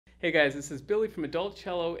Hey guys, this is Billy from Adult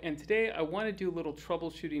Cello, and today I want to do a little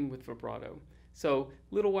troubleshooting with vibrato. So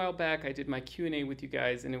a little while back I did my Q&A with you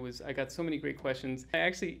guys, and I got so many great questions. I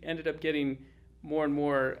actually ended up getting more and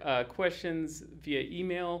more questions via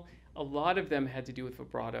email. A lot of them had to do with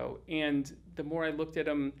vibrato, and the more I looked at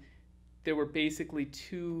them, there were basically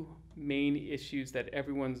two main issues that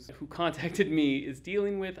everyone who contacted me is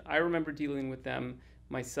dealing with. I remember dealing with them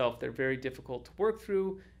myself. They're very difficult to work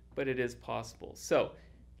through, but it is possible. So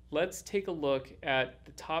let's take a look at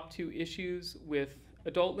the top two issues with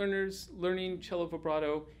adult learners learning cello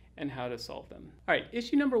vibrato and how to solve them. All right,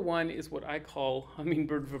 issue number one is what I call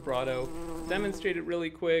hummingbird vibrato. I'll demonstrate it really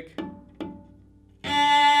quick.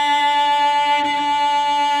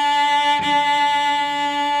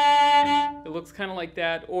 It looks kind of like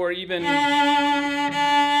that, or even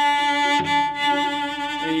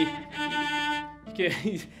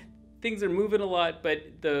things are moving a lot, but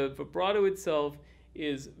the vibrato itself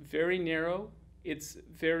is very narrow, it's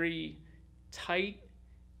very tight,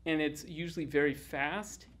 and it's usually very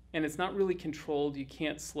fast, and it's not really controlled. You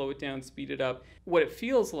can't slow it down, speed it up. What it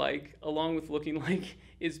feels like, along with looking like,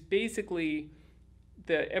 is basically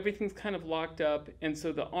everything's kind of locked up, and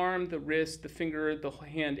so the arm, the wrist, the finger, the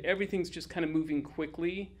hand, everything's just kind of moving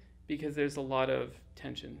quickly because there's a lot of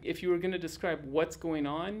tension. If you were going to describe what's going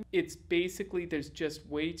on, it's basically there's just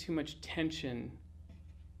way too much tension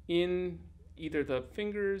in either the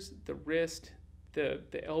fingers, the wrist, the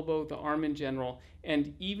elbow, the arm in general.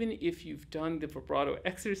 And even if you've done the vibrato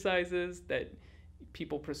exercises that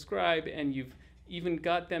people prescribe and you've even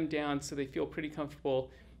got them down so they feel pretty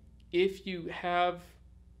comfortable, if you have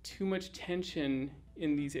too much tension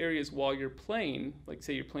in these areas while you're playing, like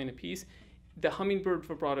say you're playing a piece, the hummingbird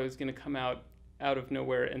vibrato is going to come out of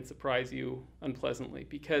nowhere and surprise you unpleasantly,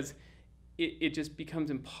 because it just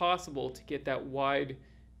becomes impossible to get that wide,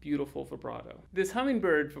 beautiful vibrato. This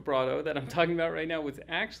hummingbird vibrato that I'm talking about right now was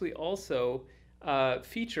actually also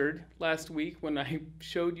featured last week when I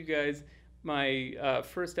showed you guys my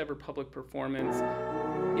first ever public performance.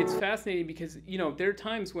 It's fascinating because, you know, there are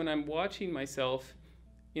times when I'm watching myself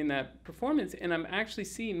in that performance and I'm actually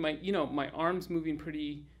seeing my arms moving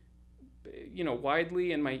pretty,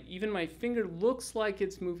 widely, and even my finger looks like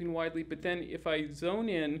it's moving widely, but then if I zone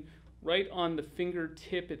in right on the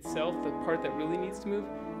fingertip itself, the part that really needs to move,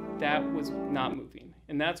 that was not moving.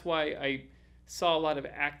 And that's why I saw a lot of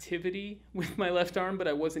activity with my left arm, but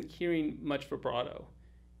I wasn't hearing much vibrato.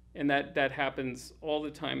 And that happens all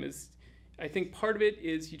the time. I think part of it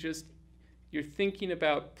is you're thinking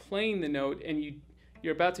about playing the note, and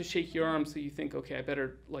you're about to shake your arm, so you think, okay, I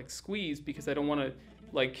better squeeze because I don't want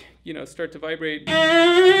to start to vibrate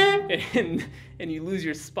and you lose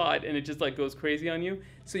your spot and it just goes crazy on you.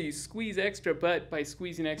 So you squeeze extra, but by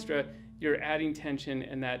squeezing extra, you're adding tension,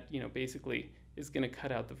 and that basically is going to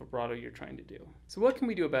cut out the vibrato you're trying to do. So what can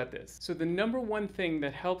we do about this? So the number one thing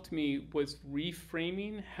that helped me was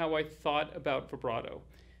reframing how I thought about vibrato.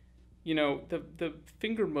 The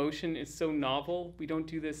finger motion is so novel. We don't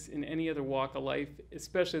do this in any other walk of life,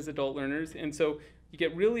 especially as adult learners. And so you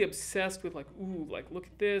get really obsessed with look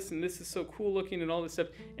at this, and this is so cool looking and all this stuff.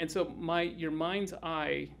 And so your mind's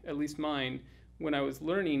eye, at least mine, when I was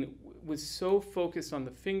learning, was so focused on the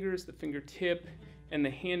fingers, the fingertip, and the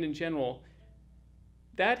hand in general.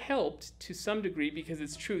 That helped to some degree, because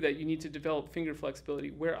it's true that you need to develop finger flexibility.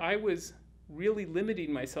 Where I was really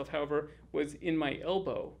limiting myself, however, was in my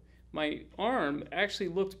elbow. My arm actually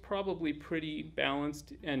looked probably pretty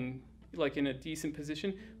balanced and in a decent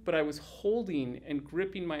position, but I was holding and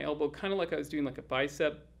gripping my elbow kind of like I was doing a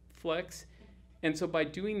bicep flex. And so by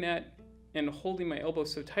doing that and holding my elbow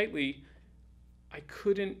so tightly, I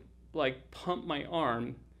couldn't pump my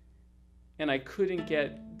arm, and I couldn't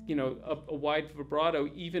get a wide vibrato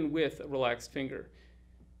even with a relaxed finger.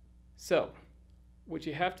 So what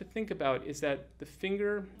you have to think about is that the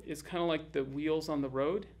finger is kind of like the wheels on the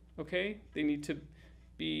road. Okay, they need to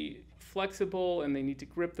be flexible, and they need to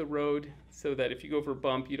grip the road so that if you go over a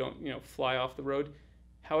bump, you don't fly off the road.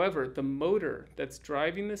 However, the motor that's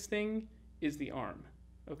driving this thing is the arm.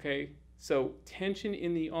 Okay, so tension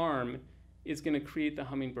in the arm is going to create the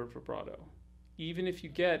hummingbird vibrato, even if you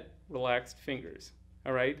get relaxed fingers.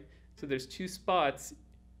 All right, so there's two spots.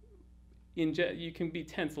 You can be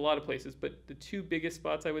tense a lot of places, but the two biggest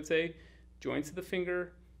spots, I would say, joints of the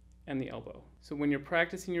finger and the elbow. So when you're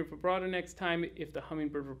practicing your vibrato next time, if the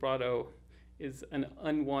hummingbird vibrato is an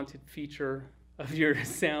unwanted feature of your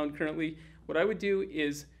sound currently, what I would do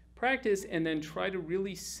is practice and then try to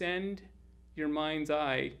really send your mind's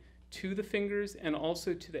eye to the fingers and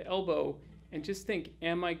also to the elbow, and just think,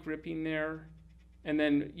 am I gripping there? And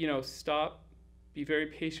then, stop, be very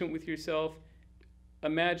patient with yourself,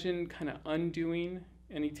 imagine kind of undoing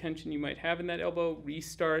any tension you might have in that elbow,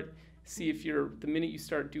 restart, see if the minute you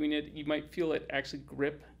start doing it, you might feel it actually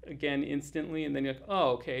grip again instantly, and then you're like, oh,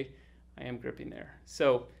 okay, I am gripping there.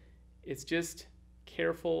 So it's just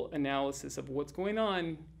careful analysis of what's going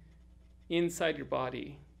on inside your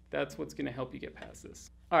body. That's what's going to help you get past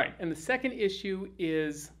this. All right, and the second issue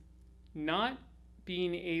is not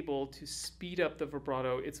being able to speed up the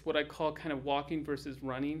vibrato. It's what I call kind of walking versus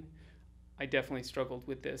running. I definitely struggled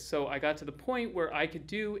with this. So I got to the point where I could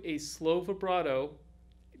do a slow vibrato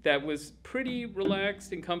that was pretty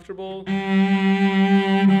relaxed and comfortable.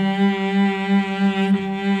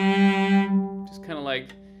 Just kind of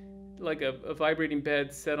like a vibrating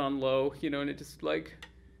bed set on low, you know, and it just like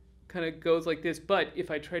kind of goes like this. But if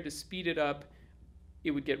I tried to speed it up, it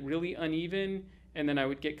would get really uneven, and then I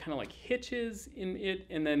would get kind of like hitches in it,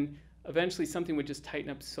 and then eventually something would just tighten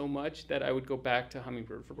up so much that I would go back to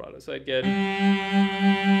Hummingbird Vibrato. So I'd get,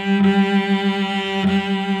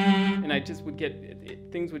 and I just would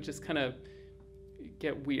get, things would just kind of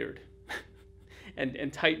get weird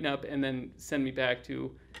and tighten up and then send me back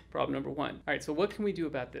to problem number one. All right, so what can we do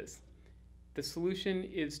about this? The solution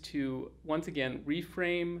is to, once again,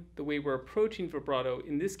 reframe the way we're approaching vibrato.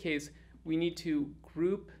 In this case, we need to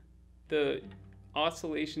group the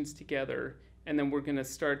oscillations together, and then we're going to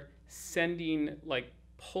start sending like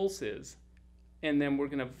pulses, and then we're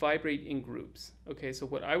going to vibrate in groups. Okay, so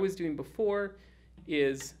what I was doing before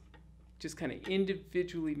is just kind of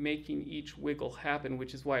individually making each wiggle happen,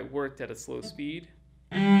 which is why it worked at a slow speed.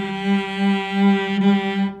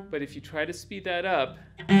 But if you try to speed that up,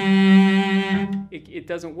 it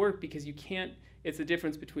doesn't work, because you can't. It's the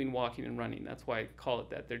difference between walking and running. That's why I call it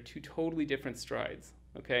that. They're two totally different strides.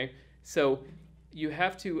 Okay, so you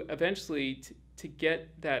have to eventually, to get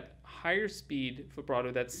that higher speed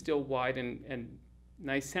vibrato that's still wide and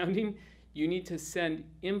nice sounding, you need to send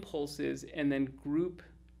impulses and then group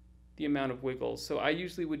the amount of wiggles. So I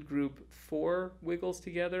usually would group 4 wiggles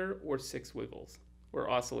together, or 6 wiggles, or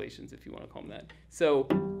oscillations if you want to call them that. So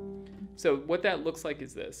what that looks like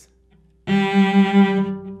is this.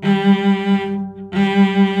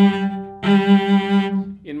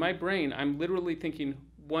 In my brain, I'm literally thinking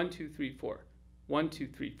 1, 2, 3, 4, 1, 2,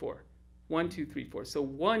 3, 4, 1, 2, 3, 4. So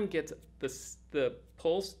 1 gets the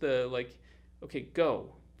pulse, the like, okay,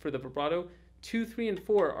 go for the vibrato. 2, 3, and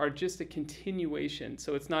 4 are just a continuation.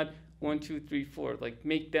 So it's not 1, 2, 3, 4, like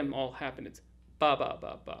make them all happen. It's ba ba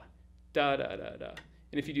ba ba, da da da da.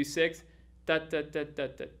 And if you do 6, da da da da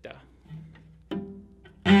da da.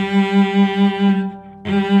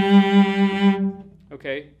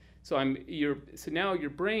 Okay, so now your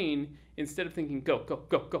brain, instead of thinking go go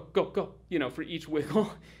go go go go, you know, for each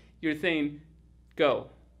wiggle, you're saying go,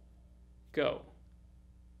 go,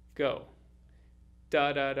 go,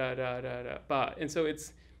 da da da da da da ba. And so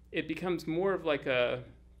it becomes more of like a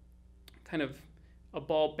kind of a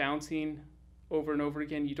ball bouncing over and over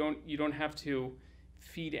again. You don't have to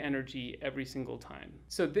feed energy every single time.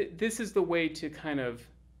 So this is the way to kind of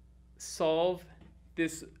solve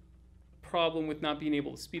this problem with not being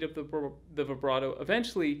able to speed up the vibrato.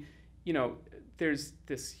 Eventually, you know, there's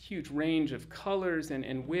this huge range of colors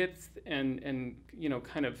and width and you know,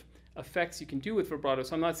 kind of effects you can do with vibrato.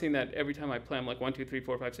 So I'm not saying that every time I play I'm like 1, 2, 3,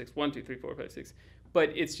 4, 5, 6, 1, 2, 3, 4, 5, 6, but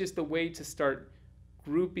it's just the way to start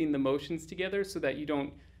grouping the motions together so that you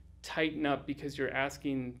don't tighten up because you're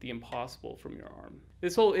asking the impossible from your arm.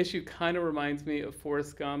 This whole issue kind of reminds me of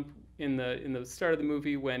Forrest Gump in the start of the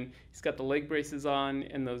movie, when he's got the leg braces on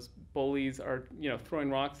and those bullies are, you know, throwing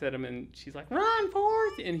rocks at him, and she's like, "Run,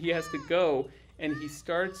 Forrest!" and he has to go, and he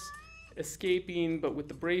starts escaping, but with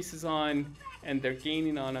the braces on, and they're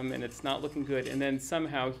gaining on him, and it's not looking good. And then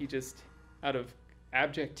somehow he just, out of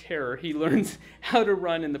abject terror, he learns how to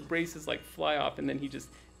run, and the braces like fly off, and then he just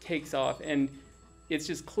takes off. And it's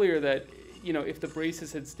just clear that, you know, if the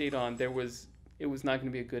braces had stayed on, it was not going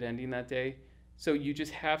to be a good ending that day. So you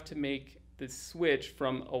just have to make the switch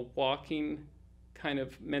from a walking kind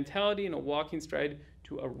of mentality and a walking stride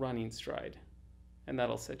to a running stride, and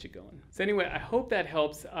that'll set you going. So anyway, I hope that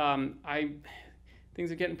helps.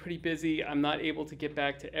 Things are getting pretty busy. I'm not able to get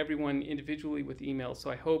back to everyone individually with emails, so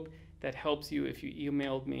I hope that helps you if you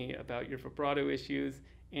emailed me about your vibrato issues.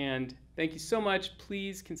 And thank you so much.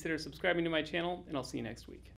 Please consider subscribing to my channel, and I'll see you next week.